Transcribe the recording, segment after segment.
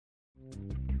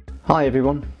Hi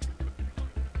everyone.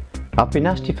 I've been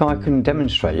asked if I can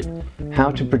demonstrate how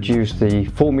to produce the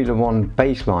Formula 1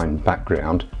 bassline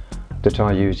background that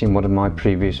I used in one of my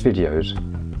previous videos,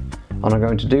 and I'm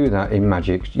going to do that in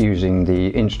Magix using the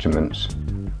instruments.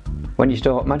 When you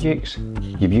start Magix,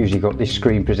 you've usually got this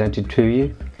screen presented to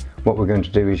you. What we're going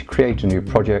to do is create a new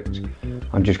project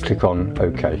and just click on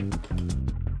OK.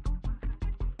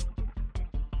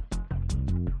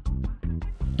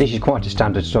 This is quite a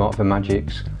standard start for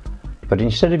Magix, but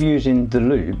instead of using the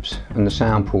loops and the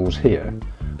sound pools here,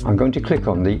 I'm going to click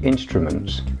on the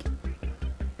instruments,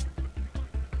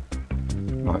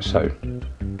 like so.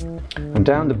 And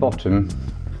down the bottom,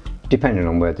 depending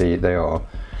on where they are,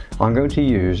 I'm going to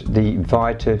use the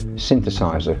Vita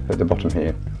synthesizer at the bottom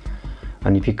here.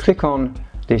 And if you click on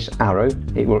this arrow,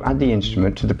 it will add the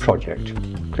instrument to the project.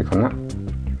 Click on that.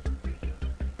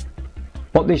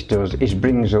 What this does is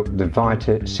brings up the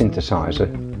Vita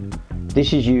synthesizer.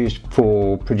 This is used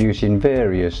for producing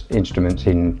various instruments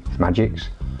in Magix.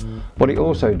 What it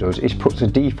also does is puts a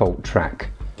default track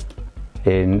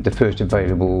in the first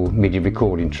available MIDI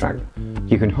recording track.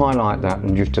 You can highlight that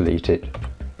and just delete it.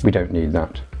 We don't need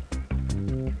that.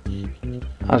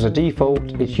 As a default,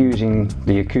 it's using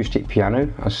the acoustic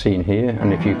piano as seen here,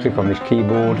 and if you click on this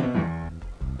keyboard,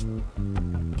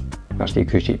 that's the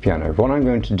acoustic piano. What I'm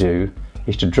going to do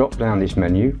is to drop down this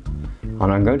menu,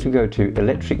 and I'm going to go to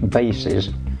electric basses,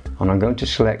 and I'm going to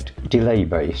select delay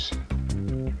bass.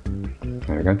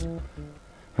 There we go.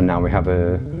 And now we have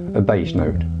a bass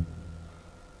note.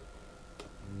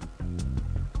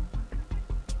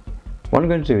 What I'm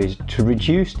going to do is to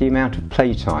reduce the amount of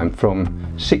playtime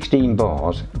from 16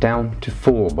 bars down to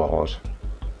 4 bars,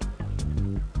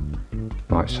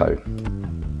 like so.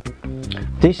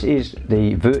 This is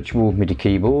the virtual MIDI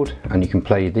keyboard, and you can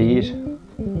play these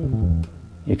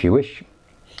if you wish.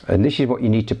 And this is what you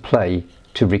need to play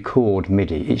to record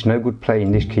MIDI. It's no good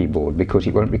playing this keyboard because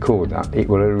it won't record that. It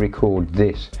will only record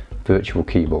this virtual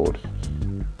keyboard.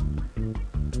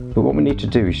 But what we need to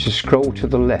do is to scroll to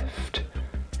the left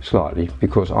slightly,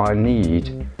 because I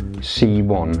need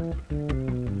C1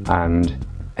 and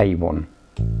A1.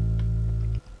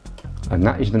 And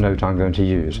that is the note I'm going to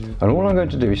use. And all I'm going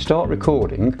to do is start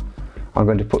recording. I'm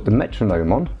going to put the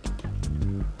metronome on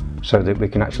so that we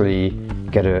can actually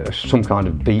get some kind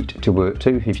of beat to work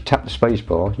to. If you tap the space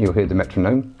bar, you'll hear the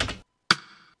metronome.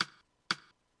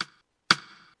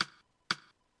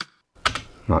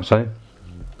 Like so.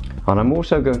 And I'm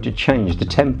also going to change the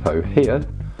tempo here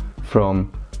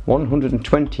from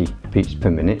 120 beats per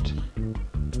minute,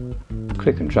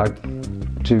 click and drag,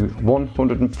 to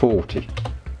 140.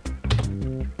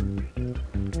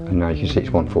 And now you can see it's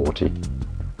 140.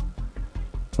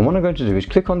 And what I'm going to do is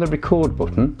click on the record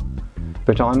button,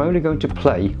 but I'm only going to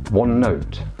play one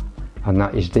note, and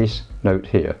that is this note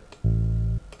here.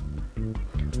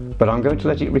 But I'm going to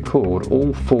let it record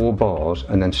all 4 bars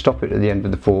and then stop it at the end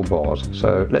of the 4 bars.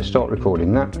 So let's start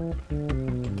recording that.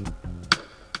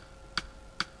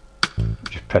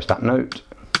 Just press that note,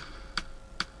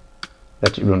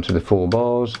 let it run to the 4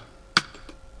 bars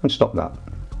and stop that.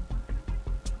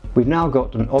 We've now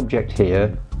got an object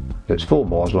here that's 4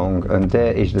 bars long, and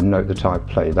there is the note that I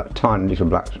played, that tiny little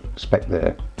black speck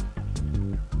there.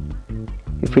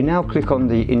 If we now click on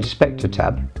the Inspector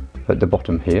tab at the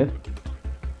bottom here,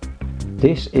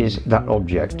 this is that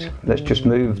object. Let's just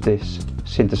move this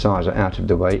synthesizer out of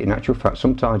the way. In actual fact,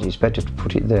 sometimes it's better to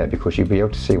put it there because you'll be able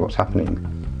to see what's happening.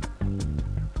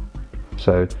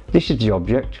 So this is the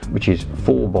object, which is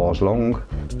 4 bars long,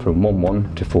 from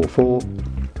 1-1 to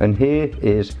 4-4, and here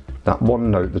is that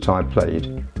one note that I played,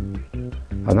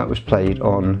 and that was played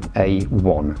on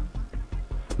A1,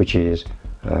 which is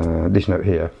this note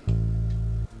here.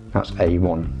 That's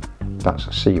A1, that's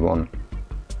C1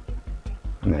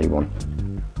 and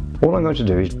A1. All I'm going to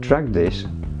do is drag this,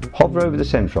 hover over the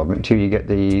centre of it until you get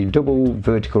the double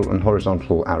vertical and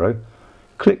horizontal arrow,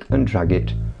 click and drag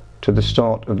it to the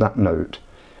start of that note.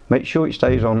 Make sure it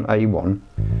stays on A1,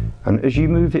 and as you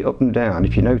move it up and down,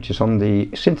 if you notice on the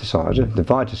synthesizer, the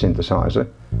Vita synthesizer,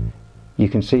 you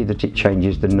can see that it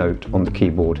changes the note on the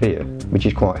keyboard here, which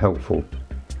is quite helpful.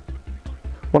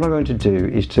 What I'm going to do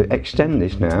is to extend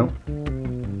this now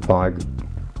by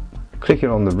clicking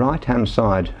on the right hand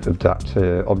side of that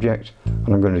object,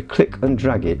 and I'm going to click and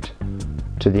drag it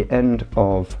to the end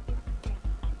of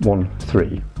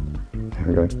 1-3. There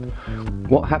we go.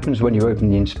 What happens when you open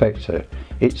the inspector?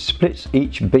 It splits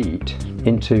each beat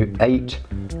into 8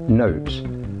 notes,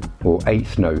 or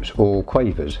 8th notes, or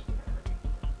quavers,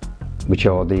 which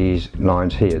are these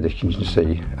lines here that you can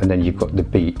see, and then you've got the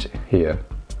beat here.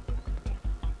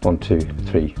 1, 2,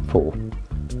 3, 4.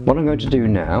 What I'm going to do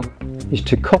now is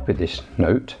to copy this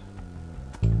note,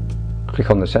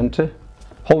 click on the center,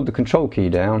 hold the control key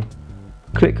down,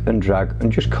 click and drag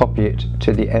and just copy it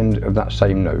to the end of that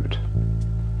same note,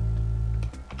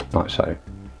 like so.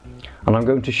 And I'm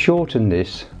going to shorten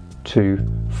this to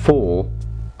 4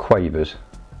 quavers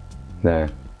there.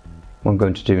 What I'm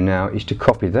going to do now is to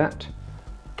copy that,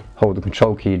 hold the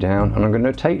control key down, and I'm going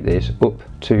to take this up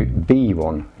to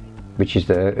B1, which is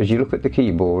there. As you look at the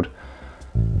keyboard,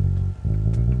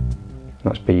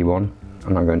 that's B1,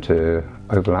 and I'm going to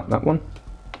overlap that one,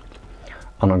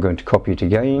 and I'm going to copy it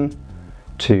again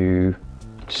to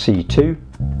C2.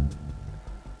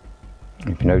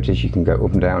 If you notice, you can go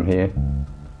up and down here.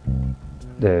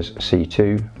 There's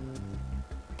C2,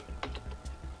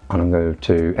 and I'm going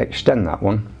to extend that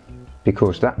one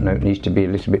because that note needs to be a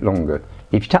little bit longer.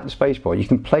 If you tap the spacebar, you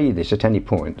can play this at any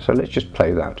point, so let's just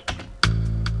play that,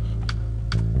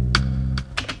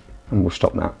 and we'll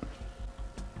stop that.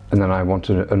 And then I want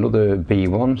another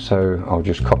B1, so I'll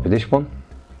just copy this one,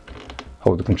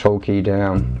 hold the control key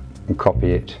down and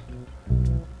copy it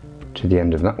to the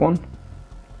end of that one,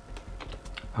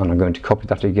 and I'm going to copy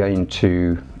that again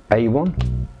to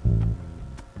A1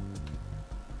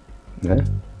 there.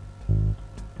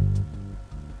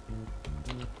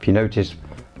 If you notice,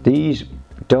 these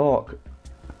dark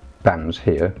bands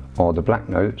here are the black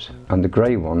notes and the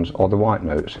grey ones are the white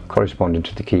notes corresponding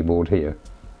to the keyboard here.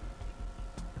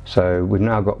 So we've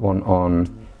now got one on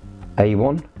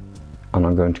A1, and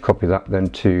I'm going to copy that then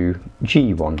to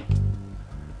G1.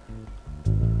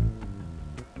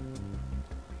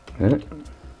 Yeah.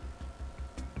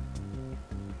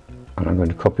 And I'm going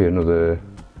to copy another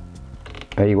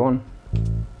A1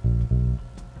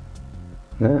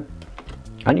 there.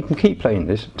 And you can keep playing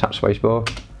this, tap spacebar.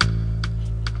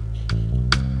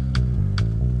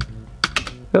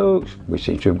 Oh, we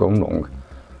seem to have gone wrong.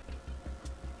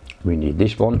 We need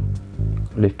this one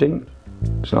lifting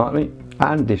slightly,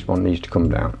 and this one needs to come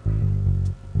down.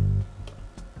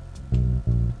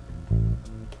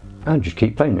 And just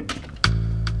keep playing it.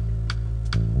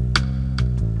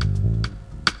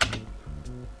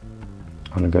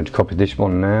 And I'm going to copy this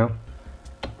one now,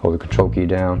 hold the control key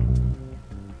down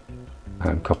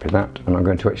and copy that, and I'm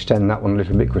going to extend that one a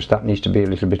little bit because that needs to be a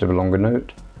little bit of a longer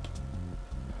note.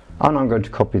 And I'm going to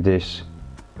copy this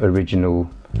original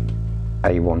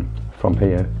A1 from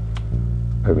here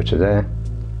over to there.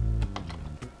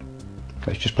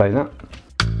 Let's just play that.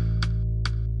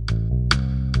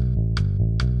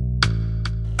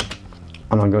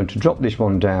 And I'm going to drop this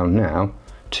one down now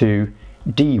to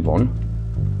D1,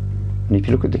 and if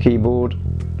you look at the keyboard,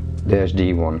 there's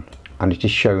D1, and it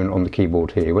is shown on the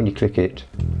keyboard here. When you click it,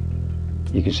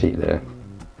 you can see it there.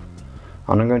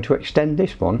 And I'm going to extend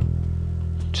this one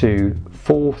to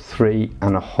 4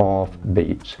 3.5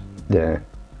 beats there.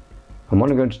 And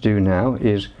what I'm going to do now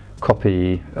is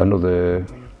copy another,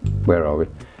 where are we?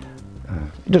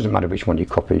 It doesn't matter which one you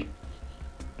copy.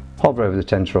 Hover over the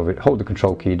center of it, hold the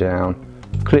control key down,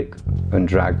 click and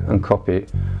drag and copy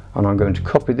it. And I'm going to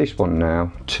copy this one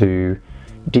now to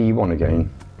D1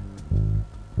 again.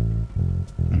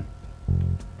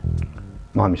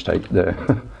 My mistake there.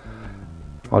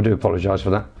 I do apologise for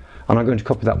that. And I'm going to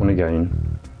copy that one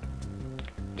again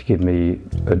to give me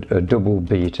a double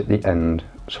beat at the end.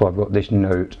 So I've got this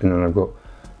note, and then I've got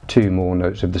 2 more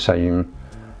notes of the same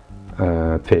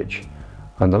pitch.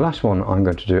 And the last one I'm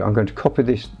going to do, I'm going to copy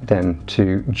this then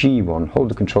to G1, hold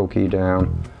the control key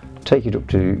down, take it up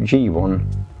to G1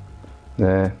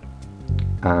 there,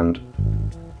 and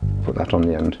put that on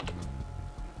the end.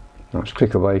 Now let's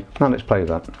click away, now let's play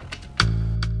that.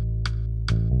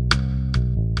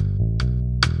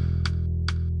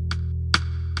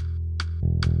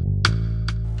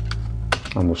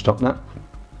 And we'll stop that.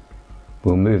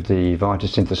 We'll move the Vita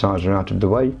synthesizer out of the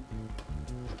way.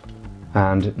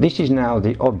 And this is now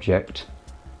the object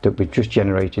that we've just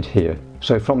generated here.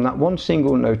 So from that one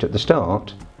single note at the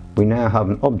start, we now have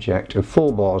an object of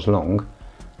 4 bars long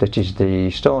that is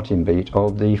the starting beat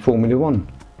of the Formula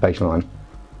 1 bass line.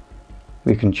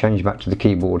 We can change back to the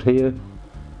keyboard here,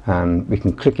 and we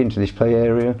can click into this play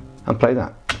area and play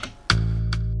that.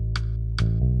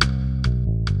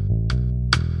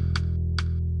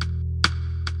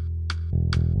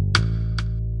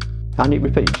 And it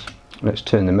repeats. Let's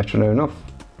turn the metronome off,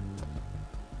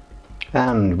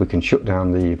 and we can shut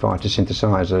down the Vita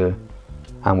synthesizer,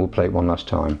 and we'll play it one last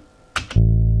time.